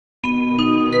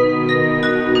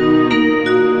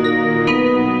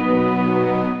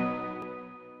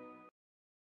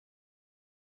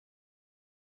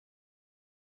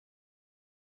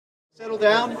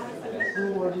down.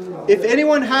 If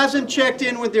anyone hasn't checked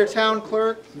in with their town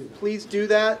clerk, please do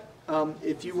that.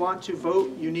 If you want to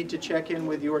vote, you need to check in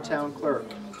with your town clerk.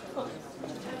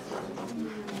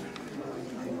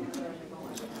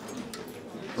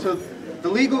 So the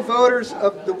legal voters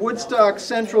of the Woodstock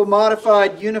Central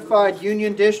Modified Unified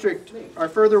Union District are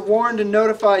further warned and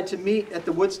notified to meet at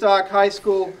the Woodstock High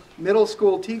School Middle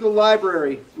School Teagle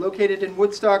Library, located in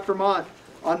Woodstock, Vermont,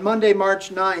 on Monday, March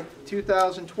 9th,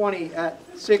 2020 at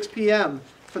 6 p.m.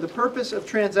 for the purpose of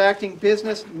transacting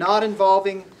business not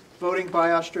involving voting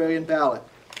by Australian ballot.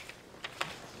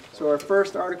 So our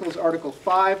first article is Article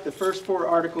 5. The first 4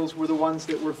 articles were the ones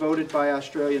that were voted by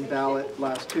Australian ballot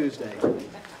last Tuesday.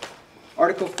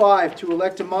 Article 5, to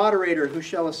elect a moderator who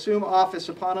shall assume office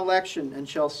upon election and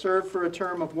shall serve for a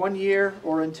term of 1 year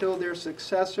or until their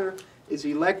successor is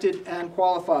elected and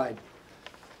qualified.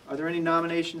 Are there any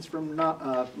nominations from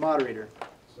moderator?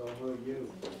 So move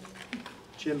you.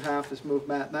 Jim Half has moved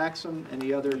Matt Maxim.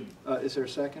 Any other, is there a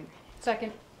second?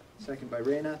 Second. Second by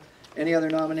Raina. Any other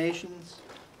nominations?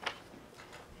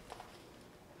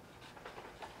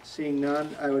 Seeing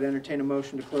none, I would entertain a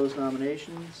motion to close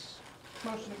nominations.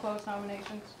 Motion to close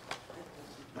nominations.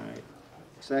 All right.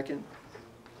 Second?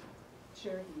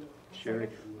 Sherry. Sherry.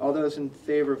 All those in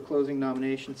favor of closing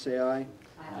nominations, say aye.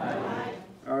 Aye.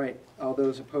 All right. All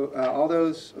those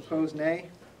opposed, nay.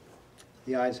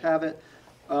 The ayes have it.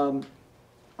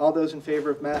 All those in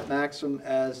favor of Matt Maxim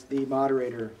as the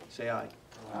moderator, say aye.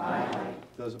 Aye.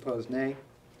 Those opposed, nay.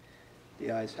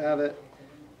 The ayes have it.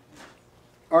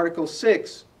 Article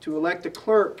 6, to elect a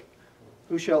clerk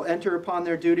who shall enter upon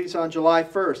their duties on July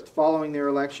 1st following their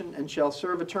election and shall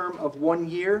serve a term of 1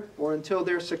 year or until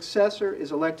their successor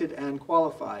is elected and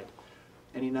qualified.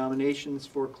 Any nominations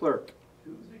for clerk?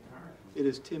 It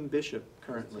is Tim Bishop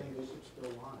currently. Tim Bishop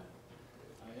still want it.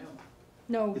 I am.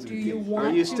 No, Is do it- you are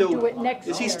want you to still- do it next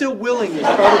year? Is he still willing is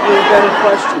probably a better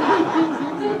question.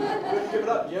 Give it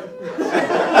up, Jim.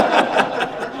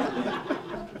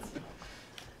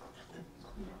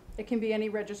 It can be any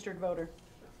registered voter.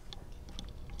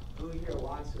 Who here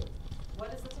wants it?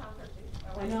 What does the town clerk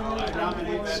do? I know. I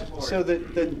nominate Ben Ford. So the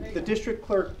district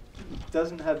clerk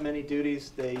doesn't have many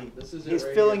duties. This is it He's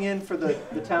right filling here. in for the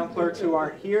town clerks who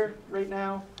aren't here right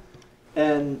now.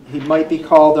 And he might be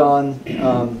called on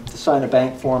to sign a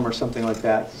bank form or something like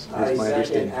that, is I my second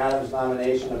understanding. Adam's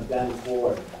nomination of Ben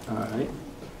Ford. All right.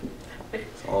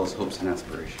 It's all his hopes and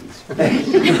aspirations.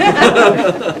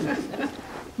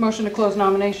 Motion to close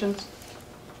nominations.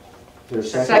 There's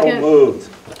a second. Second. Moved.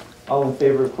 All in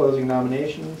favor of closing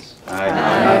nominations?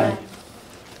 Aye.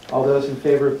 All those in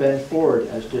favor of Ben Ford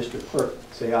as district clerk,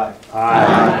 say aye.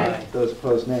 Aye. Those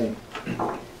opposed, nay.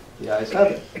 The ayes have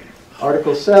it.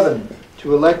 Article 7,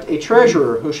 to elect a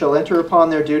treasurer who shall enter upon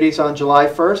their duties on July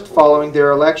 1st following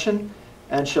their election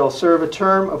and shall serve a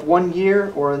term of 1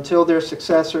 year or until their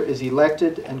successor is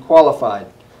elected and qualified.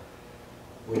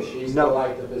 Would she No. still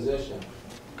like the position?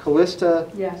 Callista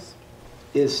Yes.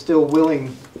 is still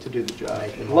willing to do the job.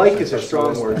 Like is a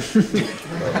strong word.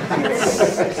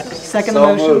 Second So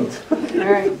motion. moved.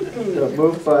 All right. So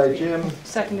moved by Jim,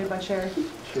 Seconded by Sherry.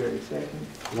 Sherry second.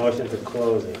 Motion to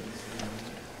close it.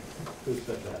 Who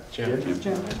said that? Jim.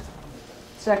 Jim.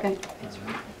 Second.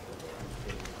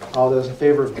 All those in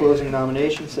favor of closing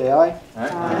nominations, say aye.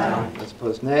 Aye. Those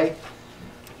opposed, nay.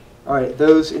 All right,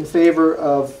 those in favor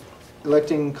of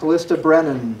electing Callista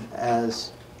Brennan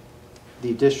as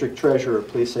the district treasurer,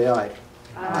 please say aye.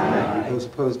 Aye. Those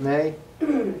opposed, nay.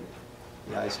 The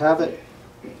ayes have it.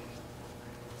 All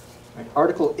right,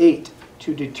 Article 8,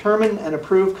 to determine and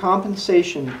approve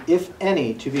compensation, if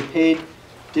any, to be paid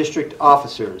district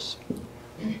officers.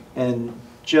 And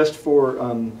just for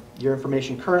your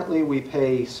information, currently we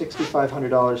pay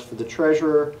 $6,500 for the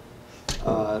treasurer,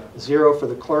 $0 for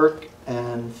the clerk,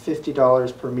 and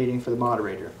 $50 per meeting for the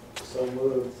moderator. So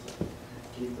moved.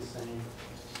 Keep the same.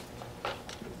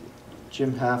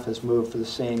 Jim Half has moved for the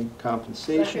same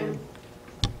compensation. Second.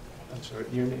 I'm sorry,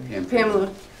 your name?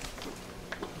 Pamela.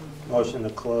 Motion to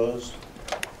close.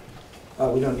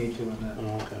 We don't need to on that.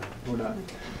 Oh, okay. We're not.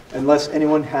 Unless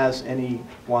anyone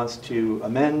wants to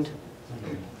amend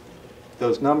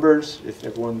those numbers, if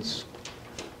there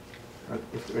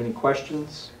are any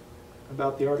questions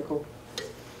about the article.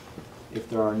 If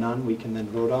there are none, we can then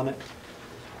vote on it.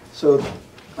 So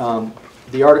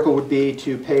the article would be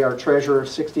to pay our treasurer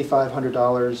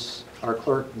 $6,500, our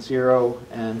clerk $0,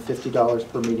 and $50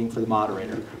 per meeting for the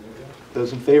moderator.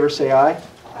 Those in favor say aye.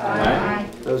 Aye.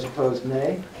 Those opposed,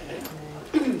 nay.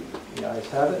 The ayes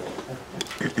have it.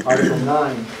 Article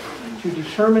 9, to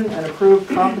determine and approve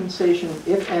compensation,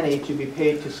 if any, to be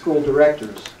paid to school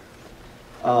directors.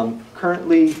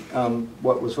 Currently,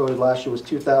 what was voted last year was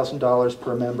 $2,000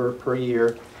 per member per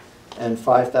year and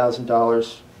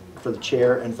 $5,000 for the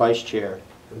chair and vice chair.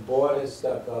 The board has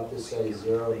stepped up to say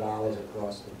 $0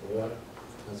 across the board.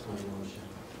 That's my motion.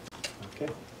 Okay.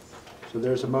 So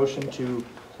there's a motion to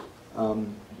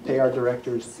pay our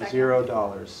directors $0.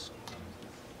 So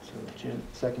Jim,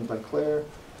 second by Claire.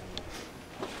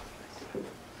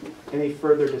 Any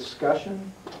further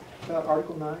discussion about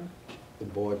Article 9? The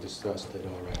board discussed it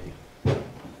already.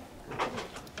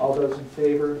 All those in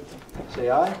favor say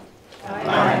aye.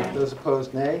 Aye. Those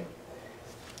opposed, nay.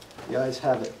 The ayes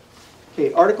have it.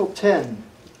 Okay, Article 10,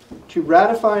 to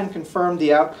ratify and confirm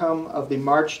the outcome of the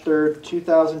March 3rd,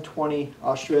 2020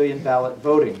 Australian ballot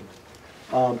voting.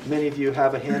 Many of you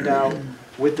have a handout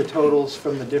with the totals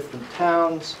from the different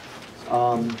towns.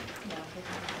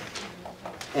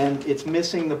 And it's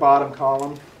missing the bottom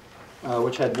column,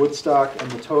 which had Woodstock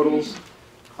and the totals.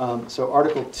 So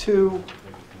Article 2,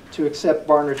 to accept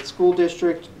Barnard School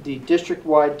District, the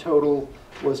district-wide total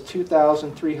was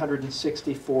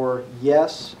 2,364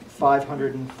 yes,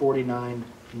 549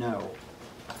 no.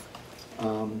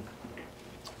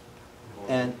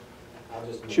 And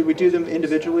should we do them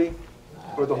individually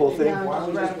or the whole thing? Why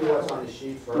don't we just do what's on the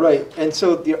sheet first? Right, and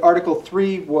so the Article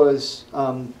 3 was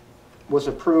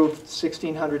approved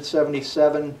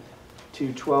 1,677 to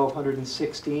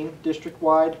 1,216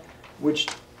 district-wide, which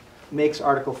makes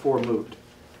Article 4 moot.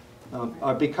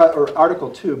 Article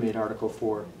 2 made Article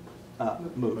 4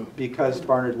 moot. Because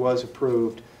Barnard was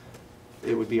approved,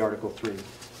 it would be Article 3.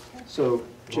 So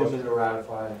Jim, Motion to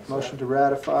ratify. motion to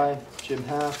ratify, Jim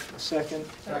Half, a second.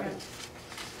 Second.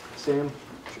 Sam?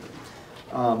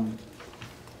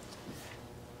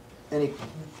 Any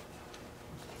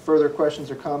further questions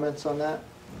or comments on that?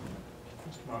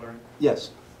 Mr. Moderator,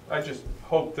 Yes. I just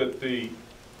hope that the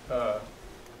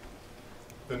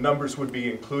numbers would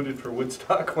be included for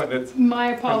Woodstock when it's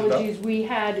My apologies, we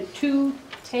had 2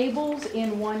 tables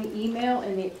in one email,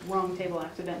 and the wrong table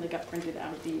accidentally got printed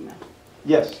out of the email.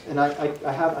 Yes, and I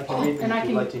can read them And if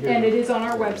you'd like to hear and it them. is on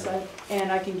our website,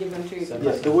 and I can give them to you.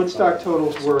 Yes, the Woodstock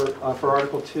totals were, for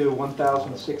Article 2,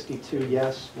 1,062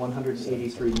 yes,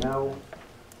 183 no.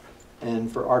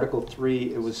 And for Article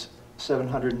 3, it was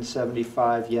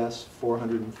 775 yes,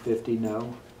 450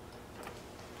 no.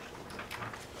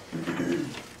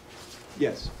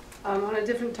 Yes. On a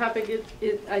different topic,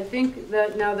 I think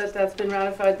that now that that's been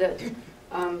ratified, that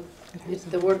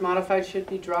the word modified should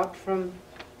be dropped from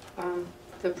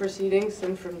the proceedings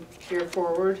and from here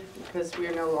forward, because we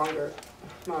are no longer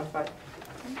modified.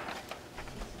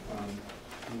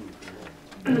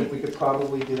 I think we could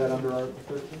probably do that under Article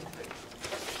 13.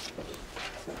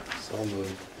 So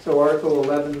moved. So Article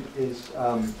 11 is,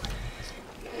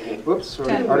 sorry,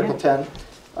 10, Article 10,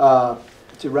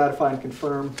 to ratify and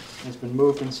confirm, has been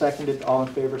moved and seconded. All in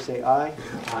favor say aye.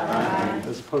 Aye.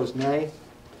 Those opposed, nay.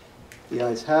 The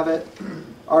ayes have it.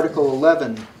 Article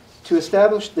 11, to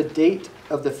establish the date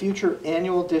of the future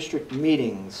annual district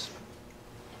meetings.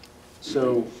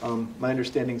 So my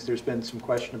understanding is there's been some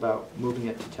question about moving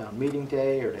it to town meeting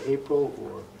day or to April,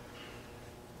 or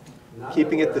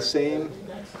keeping it the same.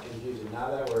 That's confusing.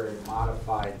 Now that we're a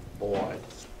modified board,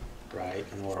 right,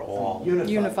 and we're all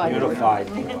Unified. unified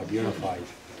board, unified.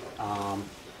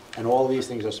 And all these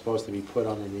things are supposed to be put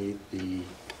underneath the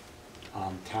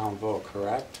town vote,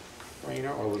 correct,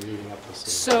 Rainer, or we're leaving up to see?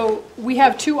 So we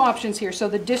have 2 options here. So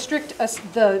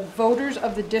the voters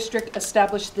of the district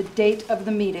establish the date of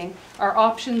the meeting. Our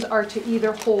options are to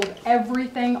either hold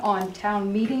everything on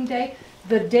town meeting day.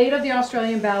 The date of the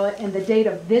Australian ballot and the date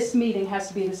of this meeting has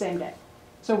to be the same day.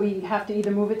 So we have to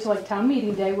either move it to like town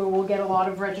meeting day, where we'll get a lot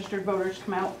of registered voters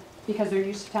come out because they're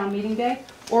used to town meeting day,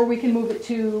 or we can move it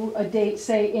to a date,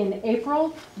 say in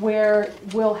April, where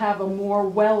we'll have a more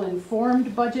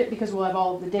well-informed budget because we'll have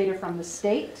all of the data from the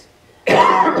state,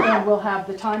 and we'll have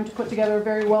the time to put together a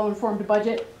very well-informed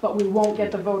budget, but we won't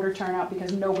get the voter turnout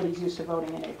because nobody's used to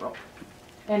voting in April.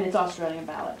 And it's Australian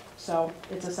ballot, so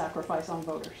it's a sacrifice on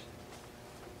voters.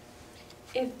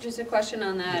 Just a question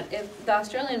on that, if the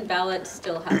Australian ballot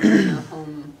still happens in our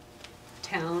home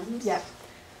towns? Yes.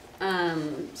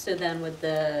 So then would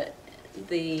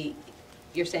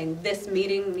you're saying this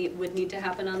meeting would need to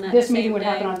happen on that This same meeting would day?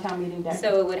 happen on town meeting day.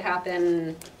 So it would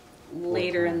happen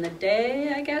later in the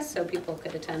day, I guess, so people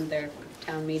could attend their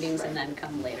town meetings and then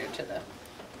come later to the...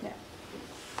 Yeah.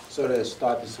 So to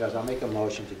start discussion, I'll make a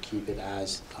motion to keep it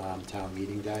as town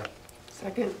meeting day.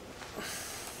 Second.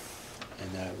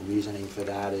 And the reasoning for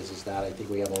that is that I think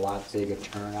we have a lot bigger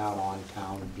turnout on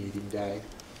town meeting day,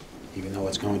 even though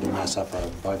it's going to mess up our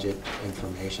budget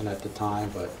information at the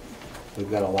time, but we've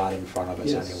got a lot in front of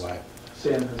us Yes. anyway.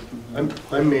 Sam has.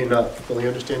 I may not fully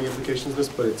understand the implications of this,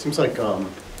 but it seems like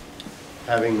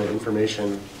having the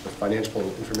information, the financial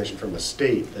information from the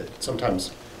state that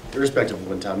sometimes, irrespective of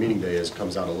when town meeting day is,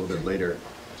 comes out a little bit later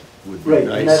would be Right,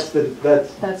 nice. and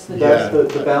that's That's the.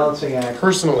 the balancing act.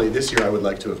 Personally, this year I would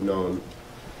like to have known,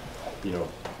 you know,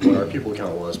 what our pupil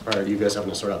count was prior to you guys having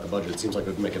to sort out the budget. It seems like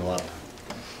it would make it a lot.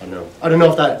 I don't know. I don't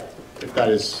know if that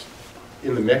is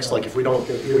in the mix. Like if we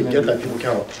get that pupil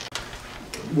count,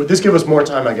 would this give us more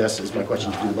time? I guess is my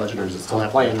question to the budgeters. Is still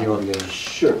I'm playing your game.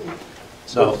 Sure.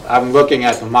 So I'm looking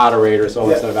at the moderator, so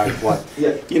Yeah. instead of act what?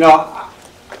 Yeah. You know,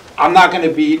 I'm not gonna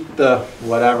beat the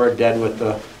whatever, dead with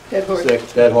the Dead horse.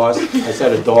 stick, dead horse. I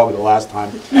said a dog the last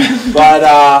time.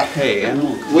 But, Hey,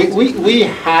 animal. we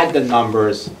had the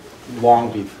numbers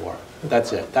long before.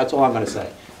 That's it. That's all I'm gonna say.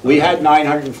 We had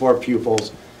 904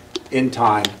 pupils in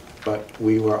time, but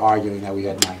we were arguing that we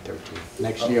had 913.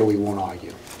 Next year, we won't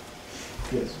argue.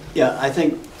 Yes. Yeah, I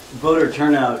think voter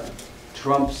turnout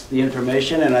trumps the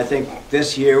information, and I think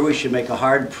this year we should make a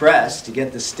hard press to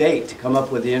get the state to come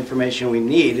up with the information we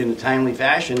need in a timely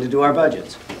fashion to do our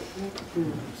budgets.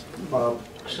 Bob.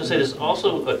 I was gonna say, there's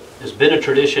also, there's been a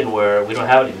tradition where we don't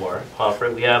have it anymore,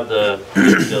 Alfred. We have the,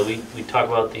 you know, we talk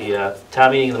about the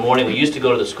town meeting in the morning. We used to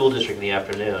go to the school district in the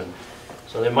afternoon.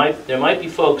 So there might be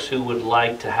folks who would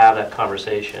like to have that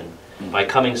conversation by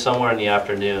coming somewhere in the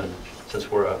afternoon,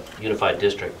 since we're a unified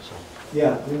district, so.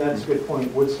 Yeah, I mean, that's a good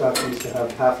point. Woodstock used to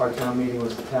have half our town meeting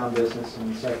was the town business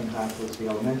and the second half was the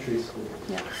elementary school.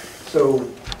 Yeah. So,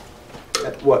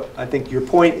 what, I think your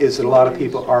point is that a lot of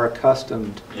people are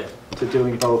accustomed Yeah. to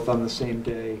doing both on the same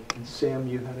day. And Sam,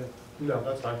 you had a, No,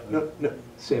 that's fine. no,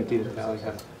 Sam Peter Valley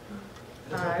had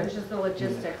It was just the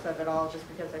logistics of it all, just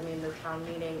because, I mean, the town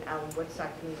meeting out in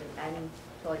Woodstock didn't even end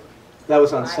till like, That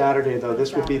was on Saturday, though.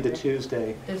 This would be the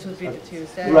Tuesday. this would be the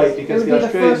Tuesday. Right, It because would the be the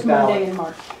Australian first Monday ballot. in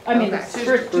March. I mean, the Okay.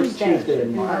 first Tuesday. Tuesday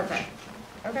in March. Okay,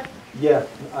 okay. Yeah,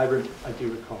 I do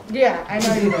recall. Yeah, I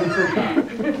know you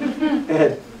did.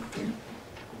 Ed,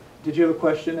 did you have a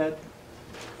question, Ed?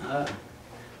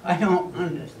 I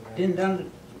didn't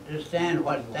understand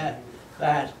what that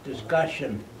last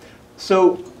discussion.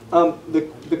 So,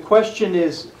 the question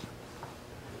is,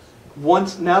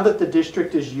 now that the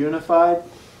district is unified,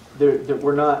 that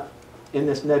we're not in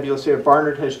this nebulous area.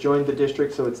 Barnard has joined the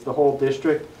district, so it's the whole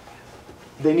district.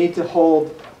 They need to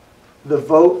hold the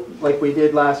vote like we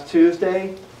did last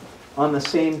Tuesday on the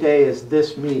same day as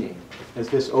this meeting, as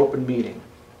this open meeting.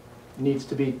 It needs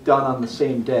to be done on the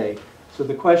same day. So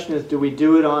the question is, do we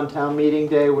do it on town meeting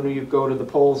day when you go to the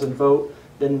polls and vote?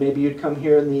 Then maybe you'd come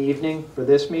here in the evening for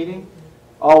this meeting,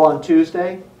 all on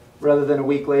Tuesday, rather than a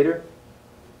week later?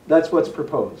 That's what's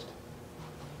proposed.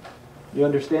 You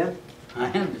understand? I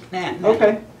understand.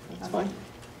 Okay, that's fine.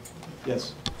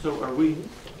 Yes. So are we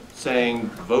saying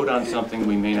vote on something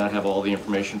we may not have all the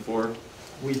information for?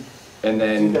 We And do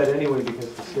then, that anyway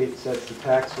because the state sets the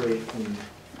tax rate in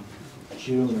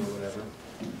June or whatever.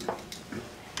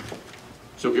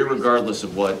 so regardless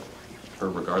of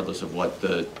what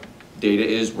the data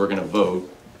is, we're gonna vote.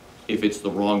 If it's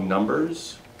the wrong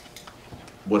numbers,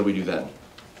 what do we do then?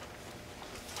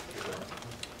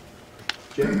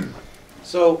 Jim?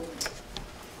 So,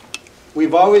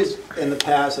 we've always, in the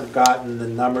past, have gotten the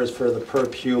numbers for the per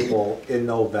pupil in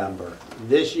November.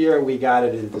 This year, we got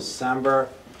it in December.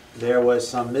 There was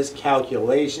some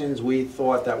miscalculations we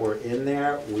thought that were in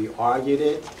there. We argued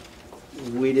it.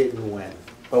 We didn't win.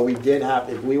 But we did have,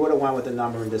 if we would have went with the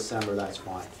number in December, that's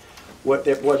fine.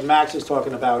 What Max is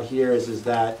talking about here is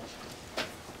that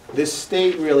this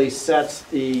state really sets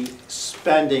the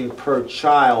spending per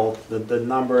child, the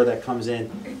number that comes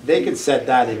in. They could set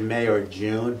that in May or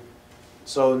June.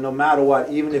 So no matter what,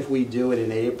 even if we do it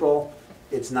in April,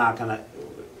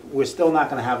 we're still not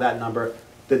gonna have that number.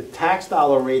 The tax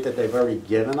dollar rate that they've already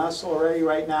given us already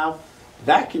right now,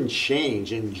 that can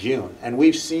change in June. And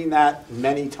we've seen that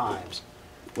many times,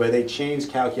 where they change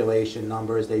calculation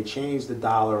numbers, they change the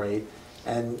dollar rate.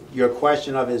 And your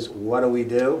question is, what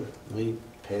do? We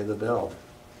pay the bill.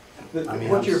 I mean,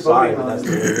 What I'm you're sorry, voting but on, that's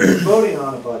the way it is. you're voting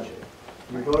on a budget.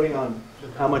 You're voting on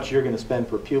how much you're going to spend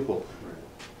per pupil.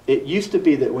 It used to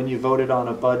be that when you voted on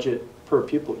a budget per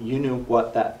pupil, you knew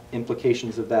what that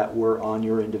implications of that were on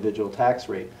your individual tax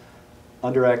rate.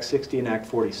 Under Act 60 and Act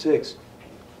 46,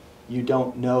 you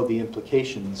don't know the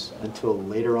implications until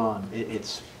later on.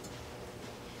 It's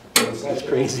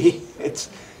crazy.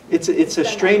 It's a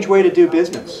strange way to do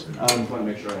business. I just wanna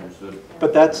make sure I understood.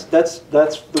 But that's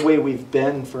the way we've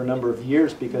been for a number of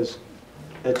years, because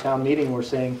at town meeting we're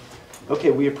saying,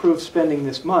 okay, we approve spending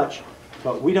this much,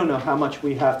 but we don't know how much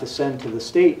we have to send to the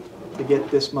state to get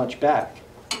this much back.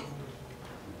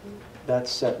 that's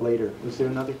set later. Was there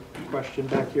another question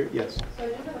back here? Yes. So I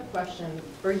just have a question.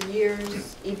 For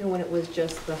years, even when it was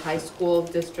just the high school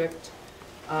district,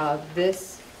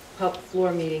 this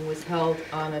floor meeting was held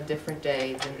on a different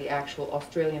day than the actual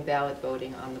Australian ballot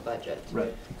voting on the budget.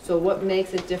 Right. So what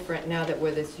makes it different now that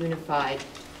we're this unified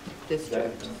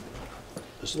district?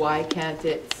 Why can't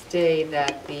it stay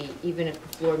that even if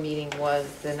the floor meeting was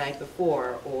the night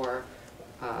before or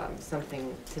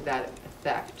something to that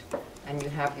effect, and you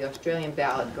have the Australian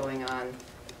ballot going on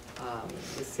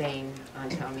the same on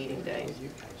town meeting day?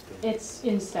 It's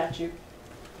in statute.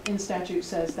 In statute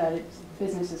says that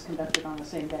business is conducted on the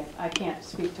same day. I can't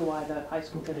speak to why the high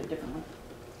school did it differently.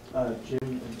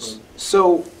 Jim?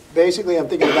 So basically, I'm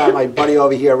thinking about my buddy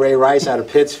over here, Ray Rice out of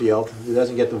Pittsfield, who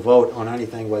doesn't get to vote on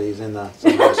anything whether he's in the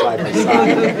side by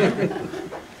side.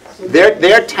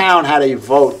 Their town had a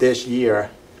vote this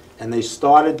year, and they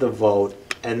started the vote,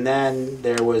 and then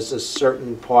there was a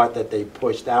certain part that they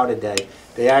pushed out a day.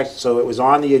 So it was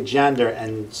on the agenda,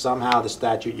 and somehow the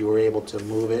statute, you were able to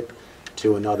move it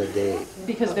to another date.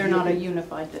 Because they're not a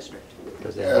unified district.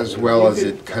 As well as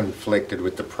it conflicted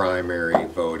with the primary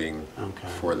voting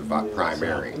for the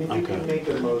primary. I mean, you can make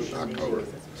a motion October.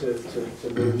 to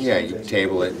move. Yeah, you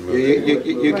table it and move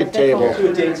You could table.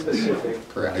 To a date specific.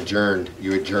 Correct.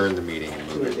 You adjourn the meeting and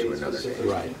move it to another day.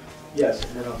 Right. Yes,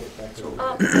 and then I'll get back to it.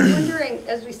 I'm wondering,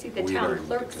 as we see the We town learned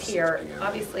clerks this here, together.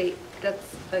 obviously,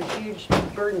 that's a huge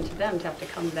burden to them to have to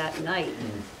come that night.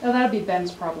 Oh, that'll be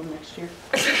Ben's problem next year.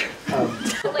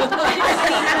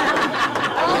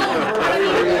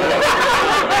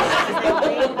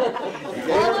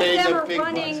 All of them are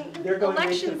running They're going right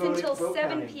to elections voting- until vote 7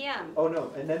 counting. PM. Oh,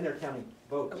 no, and then they're counting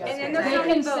votes. And then they're They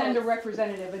counting can send a votes.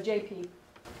 representative, a JP.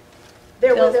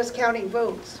 They're with us counting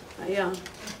votes. Yeah.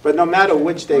 But no matter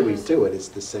which day we do it, it's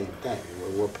the same thing.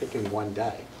 We're picking one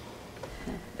day.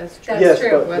 That's true. Yes, true.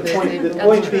 but Whether the point, it's- the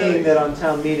point being that on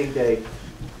town meeting day,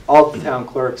 all the town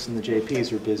clerks and the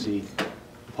JPs are busy.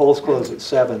 Polls close at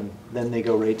 7, then they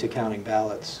go right to counting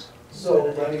ballots.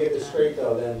 So let me get this straight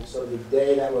though then, so the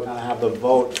day that we're gonna have the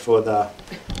vote for the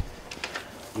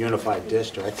unified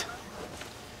district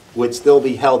would still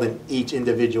be held in each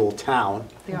individual town,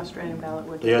 The Australian ballot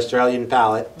would. the Australian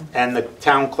ballot, and the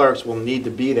town clerks will need to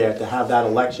be there to have that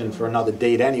election for another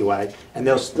date anyway, and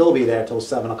they'll still be there till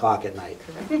 7 o'clock at night.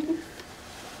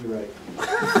 You're right.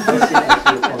 I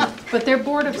see your point. But their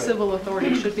Board of Civil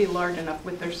Authority should be large enough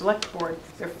with their select board,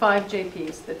 their 5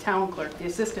 JPs, the town clerk, the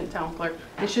assistant town clerk.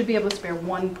 They should be able to spare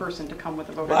one person to come with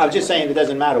a voter. Well, I'm just saying, it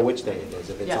doesn't matter which day it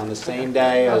is, if it's on the same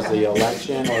day as the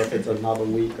election, or if it's another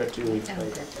week or 2 weeks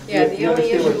later. Yeah, the You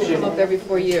only understand issue what will Jim- come up every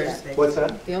 4 years. What's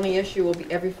that? The only issue will be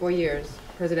every 4 years.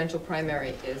 Presidential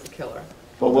primary is a killer.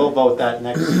 But we'll vote that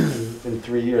next, in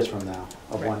 3 years from now,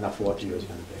 of when the 4th year is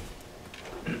gonna be.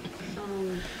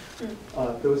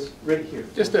 There was right here.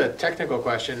 Just a technical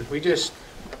question. We just,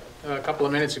 a couple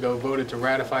of minutes ago, voted to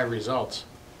ratify results.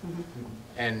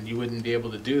 And you wouldn't be able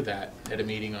to do that at a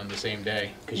meeting on the same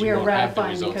day, because We you are won't have the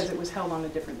ratifying results. because it was held on a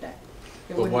different day.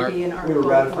 It But why- wouldn't be an We article were if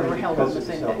we ratifying were held on because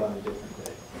the it was same held day. on a different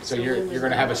day. So you're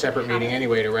going to have a separate meeting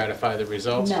anyway to ratify the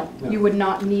results? No, you would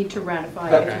not need to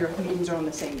ratify Okay. if your meetings are on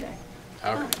the same day.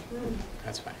 Okay,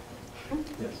 that's fine.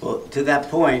 Well, to that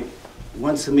point,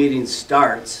 once the meeting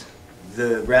starts,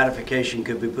 the ratification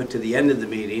could be put to the end of the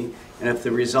meeting, and if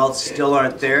the results still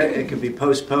aren't there, it could be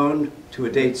postponed to a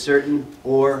date certain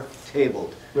or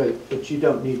tabled. Right, but you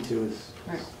don't need to.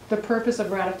 Right. The purpose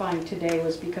of ratifying today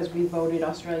was because we voted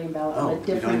Australian ballot Oh, on we a don't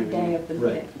different even- day of the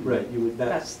Right, meeting. right, you would,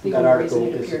 That's the that only article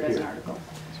reason it appeared as an disappeared. article.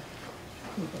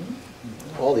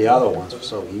 All the other ones were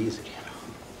so easy.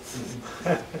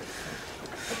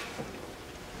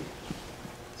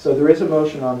 So there is a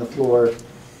motion on the floor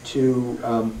to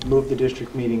move the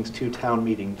district meetings to town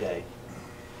meeting day.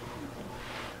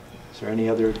 Is there any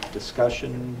other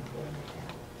discussion?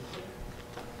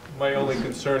 My only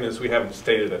concern is we haven't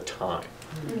stated a time.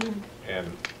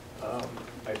 And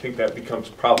I think that becomes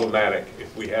problematic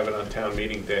if we have it on town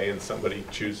meeting day and somebody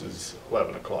chooses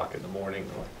 11 o'clock in the morning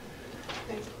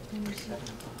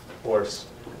or 6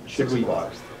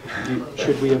 o'clock.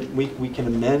 Should we can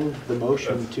amend the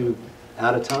motion to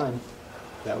add a time.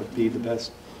 That would be the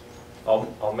best.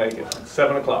 I'll make it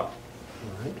 7 o'clock.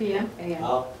 PM?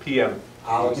 PM.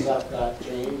 I'll accept that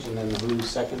change, and then who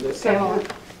seconded it?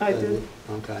 Second. I did.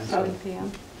 Okay. 7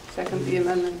 PM. Second the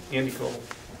amendment. Andy Cole,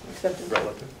 Accepted.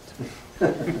 relative.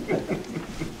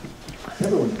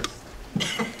 Everyone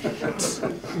knows.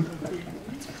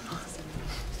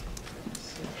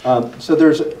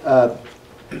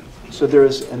 So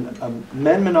there's an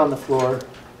amendment on the floor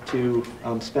to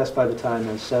specify the time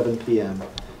as 7 PM.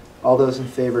 All those in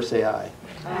favor say aye.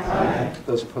 Aye.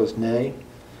 Those opposed, nay.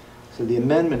 So the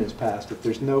amendment is passed. If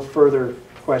there's no further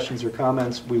questions or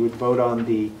comments, we would vote on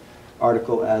the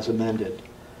article as amended,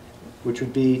 which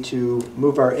would be to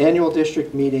move our annual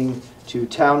district meeting to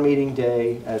town meeting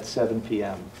day at 7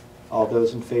 p.m. All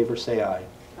those in favor say aye.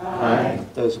 Aye.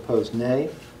 Those opposed, nay.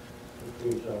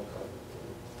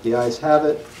 The ayes have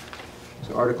it.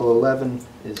 So Article 11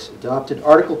 is adopted.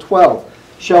 Article 12,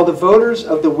 shall the voters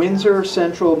of the Windsor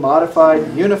Central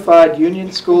Modified Unified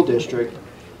Union School District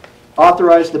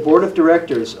authorize the Board of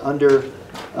Directors under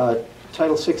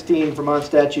Title 16 Vermont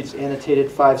Statutes annotated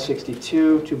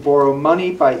 562 to borrow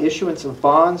money by issuance of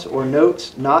bonds or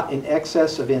notes not in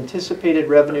excess of anticipated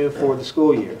revenue for the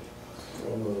school year?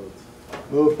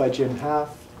 Moved by Jim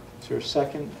Half. Is there a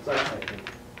second? Second.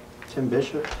 Tim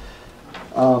Bishop.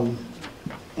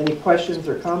 Any questions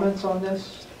or comments on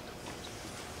this?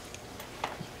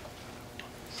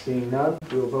 Seeing none,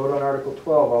 we will vote on Article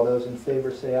 12. All those in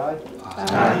favor say aye.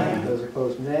 Aye. Those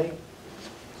opposed, nay.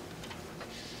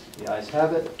 The ayes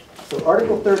have it. So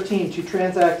Article 13, to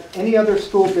transact any other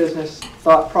school business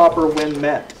thought proper when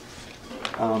met.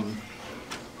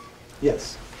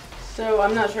 Yes. So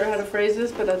I'm not sure how to phrase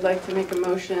this, but I'd like to make a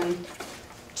motion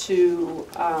to,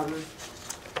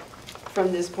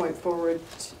 from this point forward,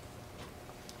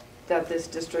 that this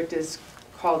district is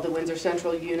called the Windsor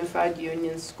Central Unified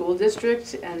Union School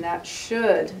District, and that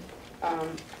should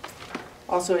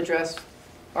also address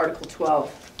Article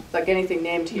 12, like anything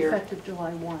named here. Effective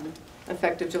July 1.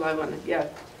 Effective July 1, yeah.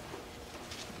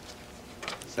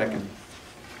 Second.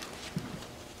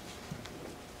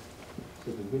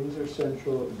 So the Windsor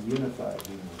Central Unified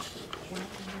Union School.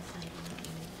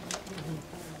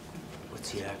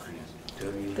 What's the acronym?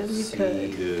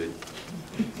 WC. Good.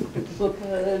 It's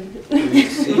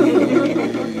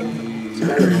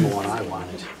better than the one I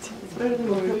wanted. It's better than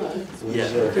what we wanted. Yeah.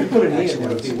 If you put an E in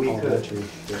there, it would be we could.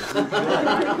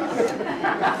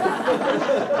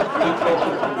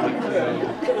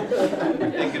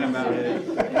 I'm thinking about it.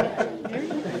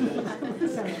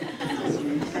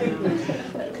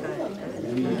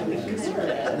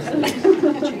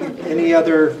 Any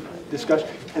other discussion?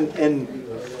 And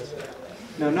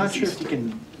no, I'm not sure if you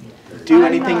can do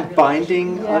anything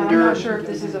binding under. I'm not sure if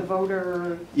this is a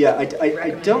voter. Yeah,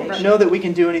 I don't know that we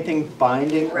can do anything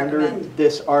binding under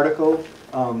this article,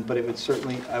 but it would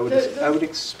certainly, I would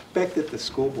expect that the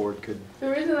school board could. The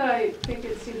reason that I think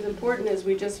it seems important is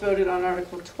we just voted on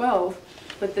Article 12,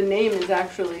 but the name is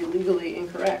actually legally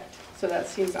incorrect. So that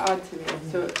seems odd to me.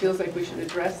 So it feels like we should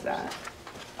address that.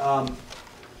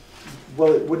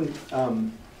 Well, it wouldn't,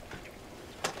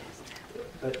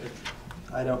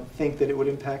 I don't think that it would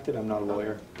impact it. I'm not a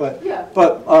lawyer. But, Yeah.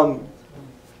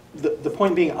 The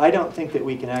point being, I don't think that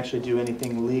we can actually do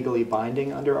anything legally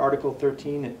binding under Article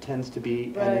 13. It tends to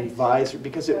be an advisory,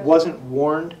 because it wasn't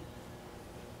warned.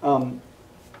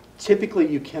 Typically,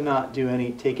 you cannot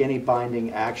take any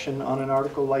binding action on an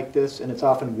article like this, and it's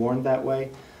often warned that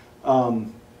way.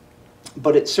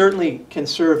 But it certainly can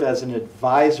serve as an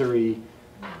advisory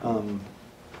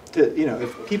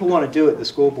if people want to do it, the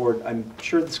school board, I'm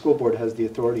sure the school board has the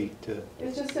authority to.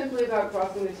 It's just simply about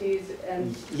crossing the Ts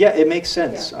and. Yeah, it makes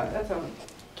sense. Yeah, that's all.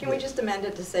 Can we just amend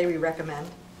it to say we recommend?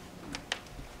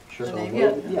 Sure. The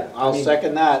name? Yeah. I'll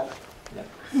second that. Yeah.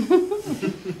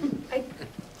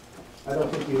 I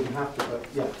don't think you would have to, but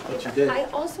yeah. But you did. I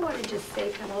also want to just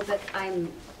say, Carol, that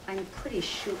I'm pretty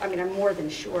sure, I mean, I'm more than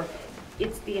sure,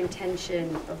 it's the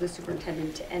intention of the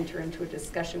superintendent to enter into a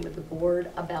discussion with the board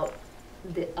about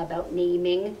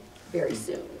naming very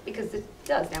soon, because it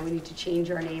does, now we need to change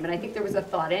our name, and I think there was a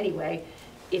thought anyway,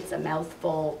 it's a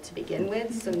mouthful to begin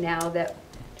with, so now that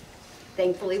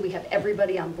thankfully we have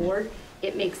everybody on board,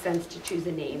 it makes sense to choose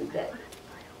a name that,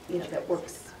 that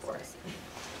works for us.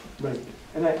 Right,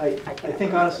 and I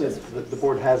think honestly, the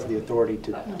board has the authority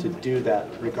to do that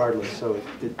regardless, so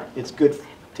it's good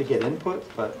to get input,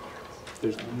 but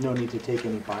there's no need to take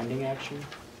any binding action.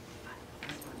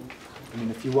 I mean,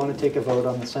 if you want to take a vote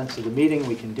on the sense of the meeting,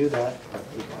 we can do that.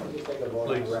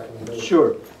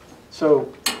 Sure. So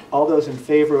all those in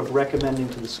favor of recommending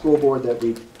to the school board that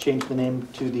we change the name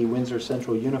to the Windsor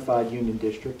Central Unified Union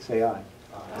District, say aye.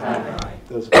 Aye.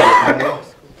 Those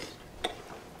opposed,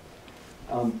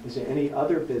 nay. Is there any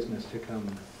other business to come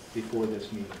before this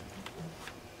meeting?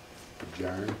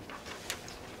 Adjourn.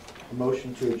 A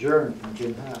motion to adjourn from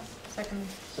Jim Half. Second.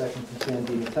 Second from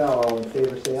Sandy Mattel. All in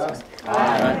favor, say aye.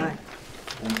 Aye.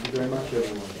 Thank you very much,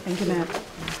 everyone. Thank you, Matt.